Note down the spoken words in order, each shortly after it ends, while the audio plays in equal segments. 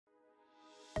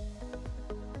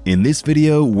In this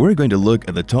video, we're going to look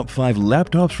at the top 5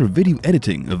 laptops for video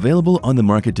editing available on the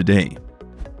market today.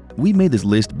 We made this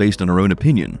list based on our own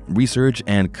opinion, research,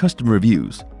 and customer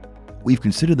reviews. We've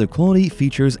considered the quality,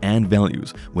 features, and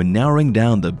values when narrowing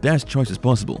down the best choices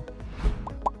possible.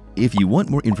 If you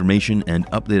want more information and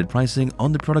updated pricing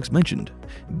on the products mentioned,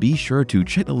 be sure to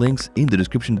check the links in the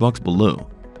description box below.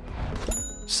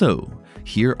 So,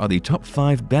 here are the top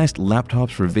 5 best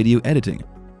laptops for video editing.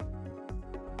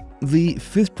 The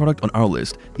 5th product on our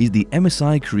list is the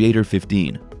MSI Creator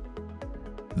 15.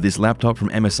 This laptop from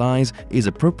MSI's is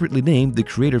appropriately named the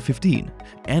Creator 15,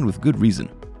 and with good reason.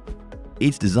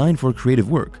 It's designed for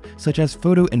creative work, such as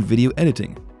photo and video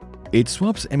editing. It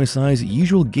swaps MSI's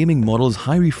usual gaming model's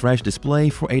high refresh display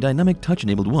for a dynamic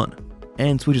touch-enabled one,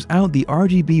 and switches out the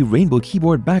RGB rainbow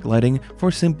keyboard backlighting for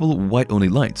simple white-only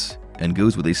lights, and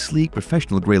goes with a sleek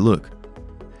professional gray look.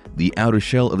 The outer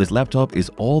shell of this laptop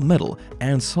is all metal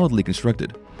and solidly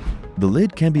constructed. The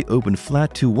lid can be opened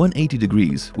flat to 180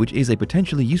 degrees, which is a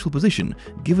potentially useful position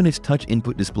given its touch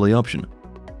input display option.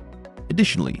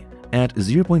 Additionally, at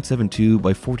 0.72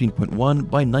 by 14.1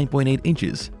 by 9.8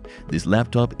 inches, this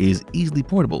laptop is easily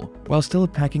portable while still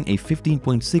packing a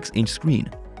 15.6-inch screen.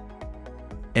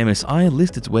 MSI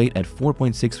lists its weight at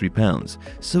 4.63 pounds,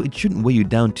 so it shouldn't weigh you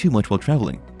down too much while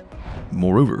traveling.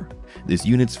 Moreover, this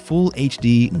unit's full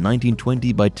HD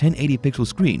 1920 by 1080 pixel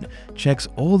screen checks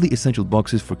all the essential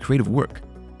boxes for creative work.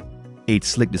 Its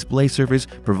slick display surface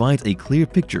provides a clear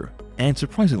picture and,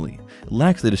 surprisingly,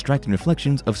 lacks the distracting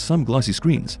reflections of some glossy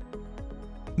screens.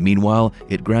 Meanwhile,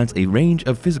 it grants a range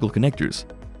of physical connectors: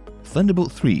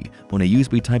 Thunderbolt 3 on a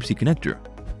USB Type-C connector,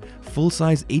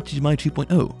 full-size HDMI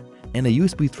 2.0, and a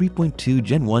USB 3.2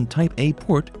 Gen 1 Type-A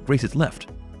port grace its left,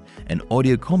 an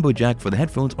audio combo jack for the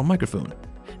headphones or microphone,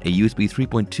 a USB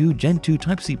 3.2 Gen 2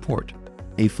 Type-C port,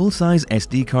 a full-size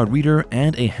SD card reader,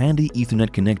 and a handy Ethernet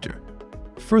connector.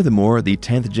 Furthermore, the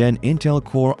 10th Gen Intel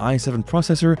Core i7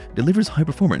 processor delivers high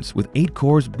performance with 8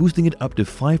 cores, boosting it up to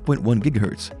 5.1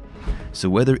 GHz. So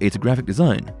whether it's graphic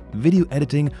design, video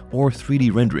editing, or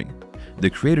 3D rendering,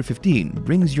 the Creator 15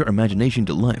 brings your imagination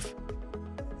to life.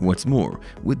 What's more,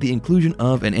 with the inclusion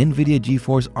of an NVIDIA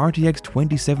GeForce RTX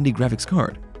 2070 graphics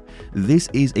card, this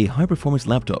is a high-performance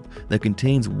laptop that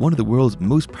contains one of the world's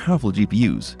most powerful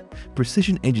GPUs,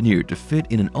 precision engineered to fit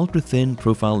in an ultra-thin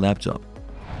profile laptop.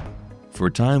 For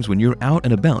times when you're out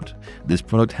and about, this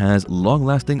product has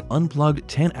long-lasting unplugged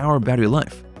 10-hour battery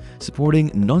life,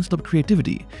 supporting non-stop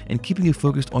creativity and keeping you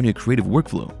focused on your creative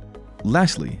workflow.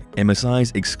 Lastly,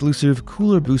 MSI's exclusive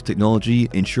Cooler Boost technology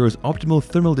ensures optimal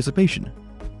thermal dissipation,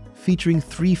 featuring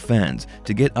 3 fans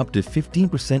to get up to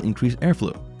 15% increased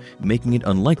airflow, making it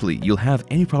unlikely you'll have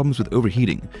any problems with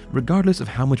overheating, regardless of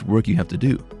how much work you have to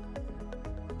do.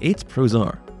 Its pros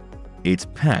are: it's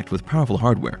packed with powerful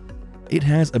hardware, it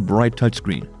has a bright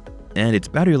touchscreen, and its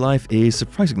battery life is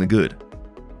surprisingly good.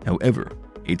 However,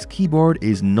 its keyboard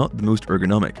is not the most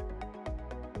ergonomic.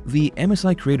 The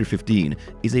MSI Creator 15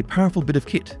 is a powerful bit of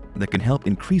kit that can help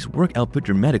increase work output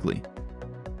dramatically.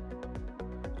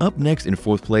 Up next in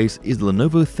 4th place is the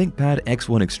Lenovo ThinkPad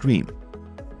X1 Extreme.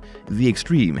 The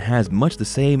Extreme has much the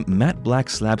same matte black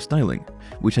slab styling,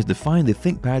 which has defined the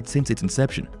ThinkPad since its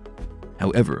inception.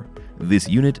 However, this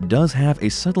unit does have a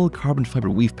subtle carbon fiber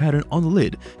weave pattern on the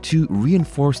lid to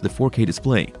reinforce the 4K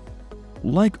display.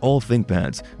 Like all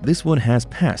ThinkPads, this one has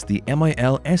passed the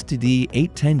MIL STD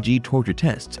 810G torture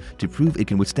tests to prove it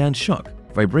can withstand shock,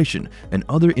 vibration, and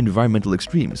other environmental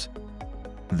extremes.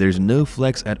 There's no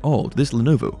flex at all to this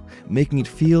Lenovo, making it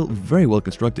feel very well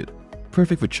constructed,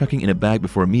 perfect for chucking in a bag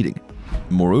before a meeting.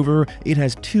 Moreover, it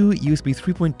has 2 USB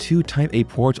 3.2 Type-A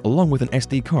ports along with an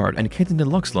SD card and Kensington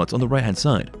lock slots on the right-hand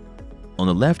side. On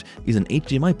the left is an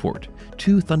HDMI port,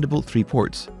 2 Thunderbolt 3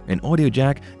 ports, an audio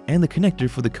jack, and the connector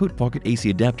for the coat pocket AC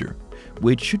adapter,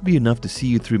 which should be enough to see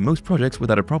you through most projects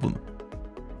without a problem.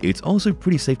 It's also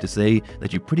pretty safe to say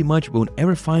that you pretty much won't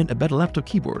ever find a better laptop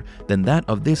keyboard than that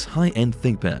of this high-end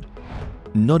ThinkPad.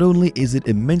 Not only is it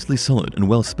immensely solid and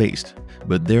well-spaced,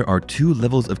 but there are 2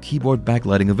 levels of keyboard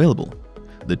backlighting available.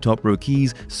 The top row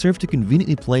keys serve to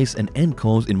conveniently place and end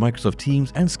calls in Microsoft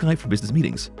Teams and Skype for business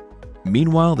meetings.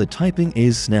 Meanwhile, the typing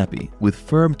is snappy, with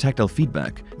firm tactile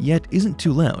feedback, yet isn't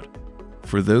too loud.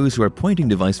 For those who are pointing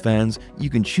device fans, you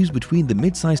can choose between the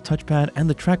mid-sized touchpad and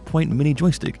the TrackPoint mini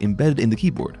joystick embedded in the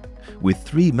keyboard, with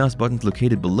 3 mouse buttons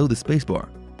located below the spacebar.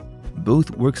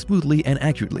 Both work smoothly and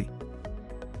accurately.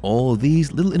 All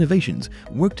these little innovations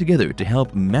work together to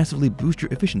help massively boost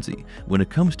your efficiency when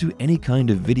it comes to any kind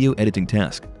of video editing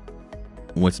task.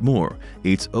 What's more,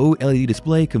 its OLED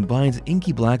display combines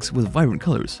inky blacks with vibrant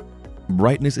colors.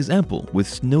 Brightness is ample with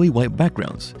snowy white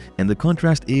backgrounds, and the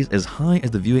contrast is as high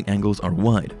as the viewing angles are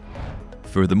wide.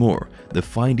 Furthermore, the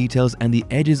fine details and the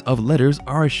edges of letters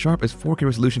are as sharp as 4K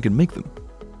resolution can make them.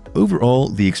 Overall,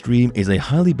 the Extreme is a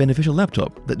highly beneficial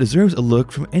laptop that deserves a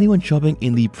look from anyone shopping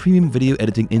in the premium video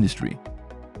editing industry.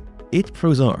 Its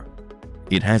pros are: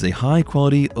 it has a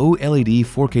high-quality OLED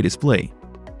 4K display,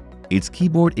 its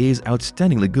keyboard is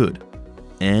outstandingly good,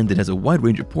 and it has a wide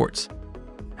range of ports.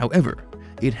 However,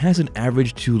 it has an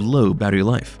average to low battery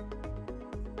life.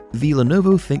 The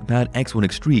Lenovo ThinkPad X1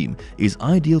 Extreme is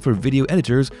ideal for video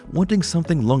editors wanting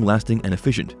something long-lasting and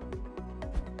efficient.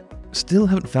 Still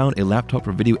haven't found a laptop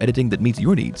for video editing that meets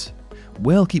your needs?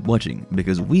 Well, keep watching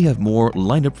because we have more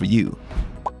lined up for you.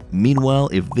 Meanwhile,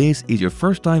 if this is your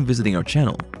first time visiting our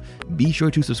channel, be sure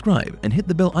to subscribe and hit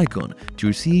the bell icon to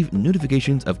receive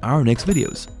notifications of our next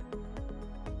videos.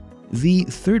 The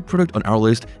third product on our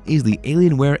list is the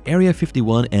Alienware Area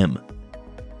 51M.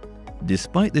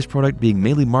 Despite this product being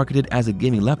mainly marketed as a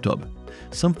gaming laptop,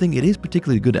 something it is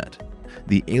particularly good at,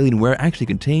 the Alienware actually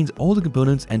contains all the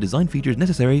components and design features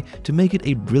necessary to make it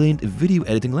a brilliant video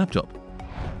editing laptop.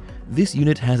 This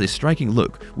unit has a striking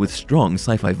look with strong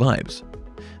sci-fi vibes.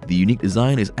 The unique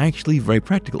design is actually very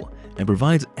practical and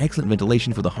provides excellent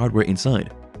ventilation for the hardware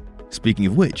inside. Speaking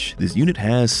of which, this unit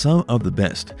has some of the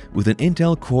best, with an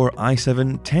Intel Core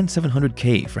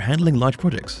i7-10700K for handling large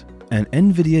projects, an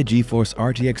NVIDIA GeForce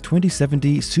RTX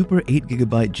 2070 Super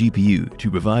 8GB GPU to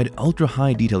provide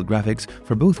ultra-high detailed graphics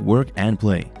for both work and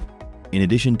play, in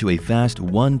addition to a vast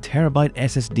 1TB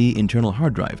SSD internal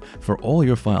hard drive for all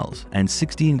your files and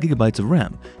 16GB of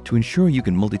RAM to ensure you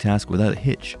can multitask without a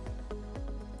hitch.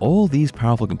 All these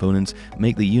powerful components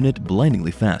make the unit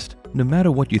blindingly fast, no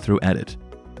matter what you throw at it.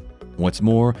 What's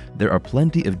more, there are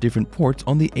plenty of different ports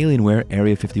on the Alienware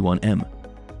Area 51M.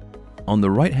 On the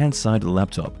right-hand side of the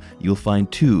laptop, you'll find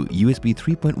two USB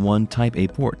 3.1 Type-A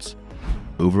ports.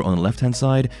 Over on the left-hand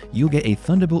side, you'll get a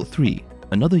Thunderbolt 3,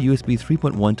 another USB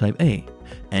 3.1 Type-A,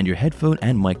 and your headphone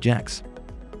and mic jacks.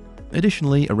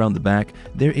 Additionally, around the back,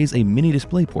 there is a mini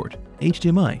display port,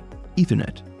 HDMI,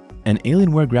 Ethernet, an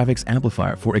Alienware graphics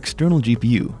amplifier for external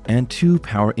GPU, and two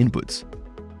power inputs.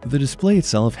 The display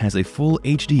itself has a full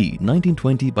HD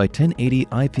 1920 by 1080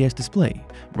 IPS display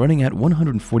running at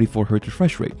 144Hz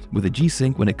refresh rate with a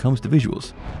G-Sync when it comes to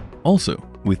visuals. Also,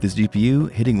 with this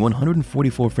GPU hitting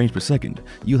 144 frames per second,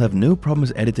 you'll have no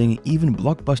problems editing even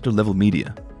blockbuster level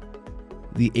media.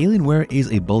 The Alienware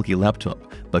is a bulky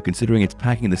laptop, but considering it's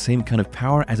packing the same kind of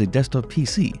power as a desktop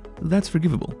PC, that's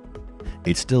forgivable.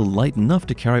 It's still light enough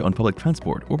to carry on public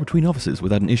transport or between offices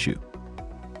without an issue.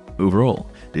 Overall,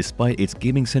 despite its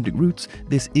gaming-centric roots,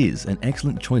 this is an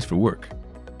excellent choice for work.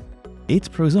 Its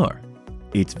pros are: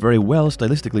 it's very well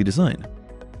stylistically designed,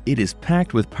 it is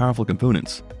packed with powerful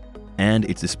components, and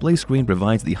its display screen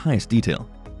provides the highest detail.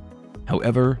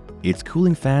 However, its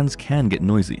cooling fans can get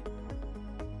noisy.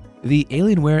 The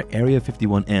Alienware Area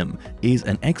 51M is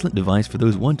an excellent device for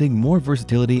those wanting more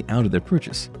versatility out of their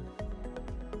purchase.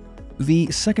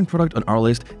 The second product on our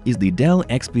list is the Dell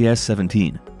XPS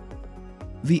 17.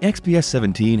 The XPS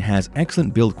 17 has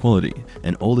excellent build quality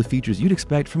and all the features you'd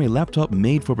expect from a laptop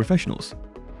made for professionals.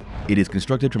 It is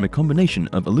constructed from a combination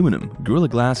of aluminum, Gorilla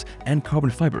Glass, and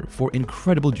carbon fiber for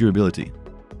incredible durability.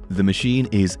 The machine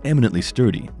is eminently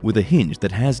sturdy, with a hinge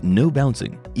that has no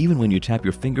bouncing, even when you tap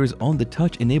your fingers on the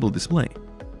touch-enabled display.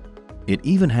 It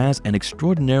even has an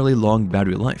extraordinarily long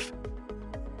battery life.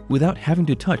 Without having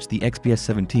to touch the XPS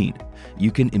 17, you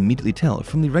can immediately tell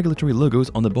from the regulatory logos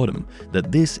on the bottom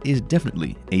that this is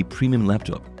definitely a premium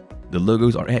laptop. The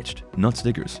logos are etched, not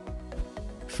stickers.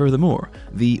 Furthermore,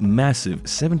 the massive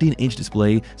 17-inch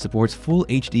display supports full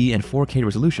HD and 4K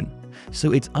resolution,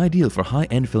 so it's ideal for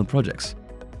high-end film projects.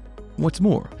 What's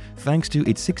more, thanks to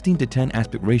its 16:10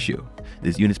 aspect ratio,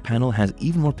 this unit's panel has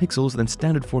even more pixels than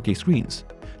standard 4K screens,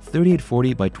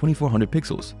 3840 by 2400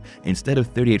 pixels instead of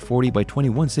 3840 by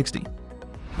 2160.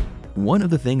 One of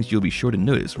the things you'll be sure to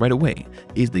notice right away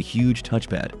is the huge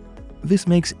touchpad. This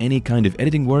makes any kind of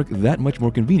editing work that much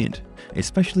more convenient,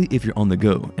 especially if you're on the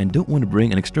go and don't want to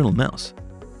bring an external mouse.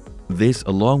 This,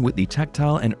 along with the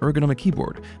tactile and ergonomic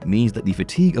keyboard, means that the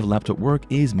fatigue of laptop work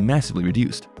is massively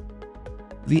reduced.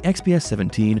 The XPS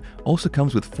 17 also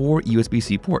comes with 4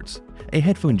 USB-C ports, a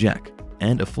headphone jack,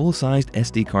 and a full-sized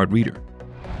SD card reader.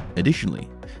 Additionally,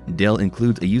 Dell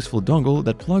includes a useful dongle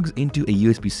that plugs into a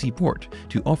USB-C port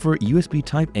to offer USB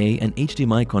Type-A and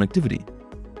HDMI connectivity.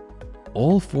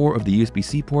 All 4 of the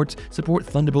USB-C ports support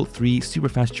Thunderbolt 3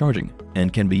 super-fast charging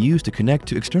and can be used to connect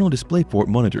to external DisplayPort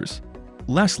monitors.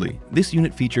 Lastly, this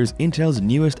unit features Intel's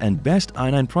newest and best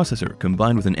i9 processor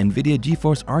combined with an NVIDIA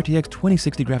GeForce RTX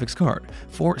 2060 graphics card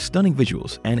for stunning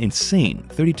visuals and insane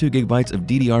 32GB of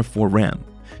DDR4 RAM,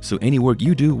 so any work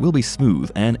you do will be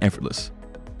smooth and effortless.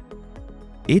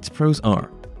 Its pros are: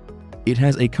 it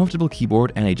has a comfortable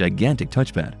keyboard and a gigantic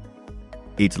touchpad,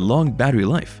 its long battery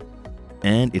life,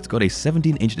 and it's got a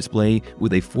 17-inch display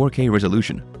with a 4K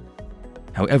resolution.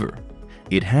 However,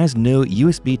 it has no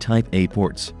USB Type-A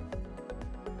ports.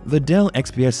 The Dell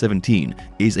XPS 17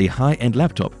 is a high-end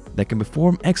laptop that can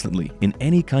perform excellently in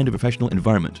any kind of professional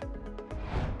environment.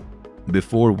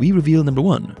 Before we reveal number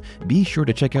 1, be sure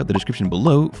to check out the description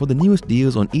below for the newest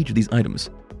deals on each of these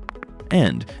items.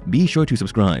 And be sure to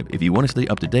subscribe if you want to stay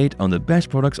up to date on the best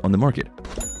products on the market.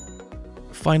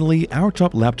 Finally, our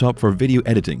top laptop for video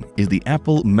editing is the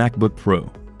Apple MacBook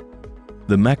Pro.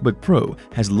 The MacBook Pro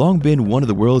has long been one of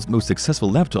the world's most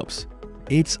successful laptops.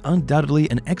 It's undoubtedly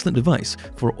an excellent device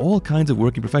for all kinds of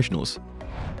working professionals.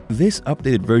 This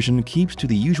updated version keeps to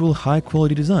the usual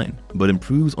high-quality design, but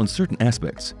improves on certain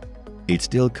aspects. It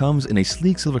still comes in a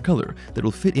sleek silver color that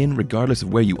will fit in regardless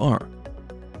of where you are.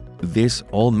 This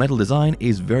all-metal design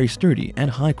is very sturdy and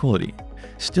high quality,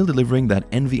 still delivering that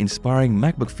envy-inspiring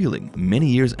MacBook feeling many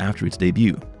years after its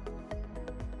debut.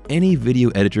 Any video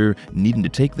editor needing to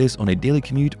take this on a daily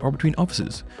commute or between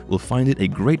offices will find it a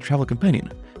great travel companion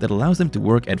that allows them to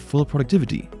work at full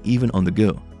productivity even on the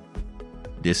go.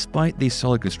 Despite the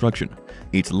solid construction,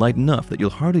 it's light enough that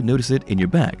you'll hardly notice it in your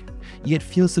bag, yet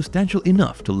feels substantial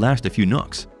enough to last a few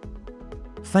knocks.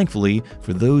 Thankfully,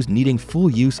 for those needing full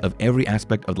use of every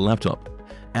aspect of the laptop,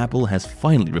 Apple has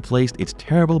finally replaced its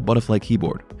terrible butterfly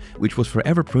keyboard, which was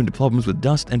forever prone to problems with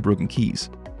dust and broken keys.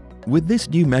 With this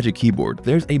new Magic Keyboard,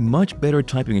 there's a much better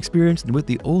typing experience than with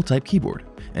the old type keyboard,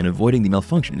 and avoiding the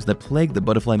malfunctions that plague the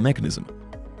butterfly mechanism.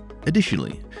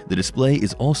 Additionally, the display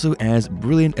is also as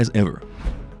brilliant as ever.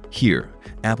 Here,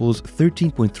 Apple's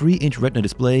 13.3-inch Retina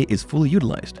display is fully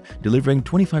utilized, delivering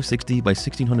 2560 by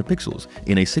 1600 pixels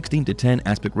in a 16:10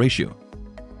 aspect ratio.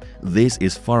 This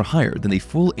is far higher than the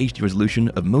full HD resolution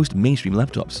of most mainstream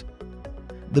laptops.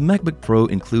 The MacBook Pro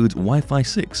includes Wi-Fi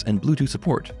 6 and Bluetooth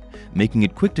support, making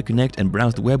it quick to connect and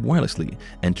browse the web wirelessly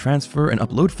and transfer and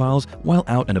upload files while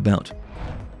out and about.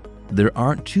 There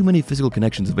aren't too many physical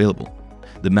connections available.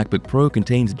 The MacBook Pro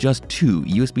contains just 2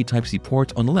 USB Type-C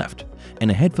ports on the left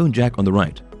and a headphone jack on the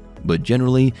right, but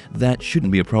generally that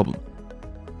shouldn't be a problem.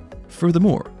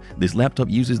 Furthermore, this laptop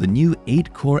uses the new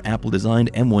 8-core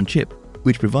Apple-designed M1 chip,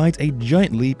 which provides a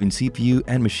giant leap in CPU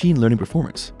and machine learning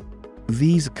performance.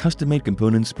 These custom-made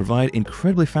components provide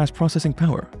incredibly fast processing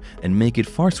power and make it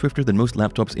far swifter than most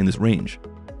laptops in this range.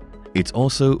 It's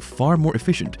also far more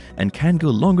efficient and can go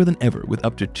longer than ever with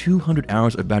up to 200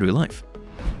 hours of battery life.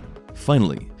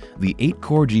 Finally, the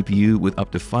 8-core GPU with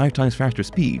up to 5 times faster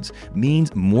speeds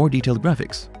means more detailed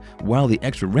graphics, while the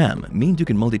extra RAM means you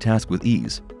can multitask with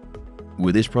ease.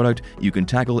 With this product, you can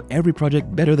tackle every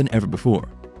project better than ever before.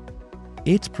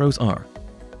 Its pros are: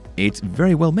 it's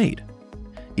very well made.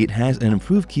 It has an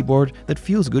improved keyboard that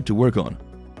feels good to work on.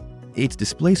 Its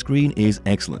display screen is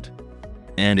excellent.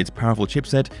 And its powerful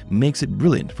chipset makes it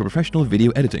brilliant for professional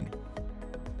video editing.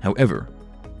 However,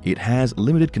 it has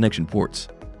limited connection ports.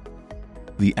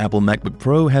 The Apple MacBook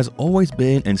Pro has always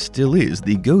been and still is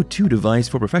the go-to device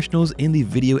for professionals in the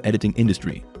video editing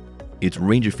industry. Its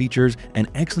range of features and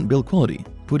excellent build quality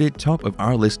put it top of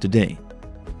our list today.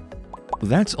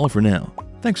 That's all for now.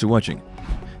 Thanks for watching.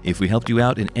 If we helped you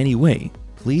out in any way,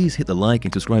 please hit the like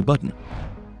and subscribe button.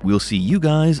 We'll see you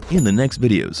guys in the next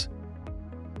videos.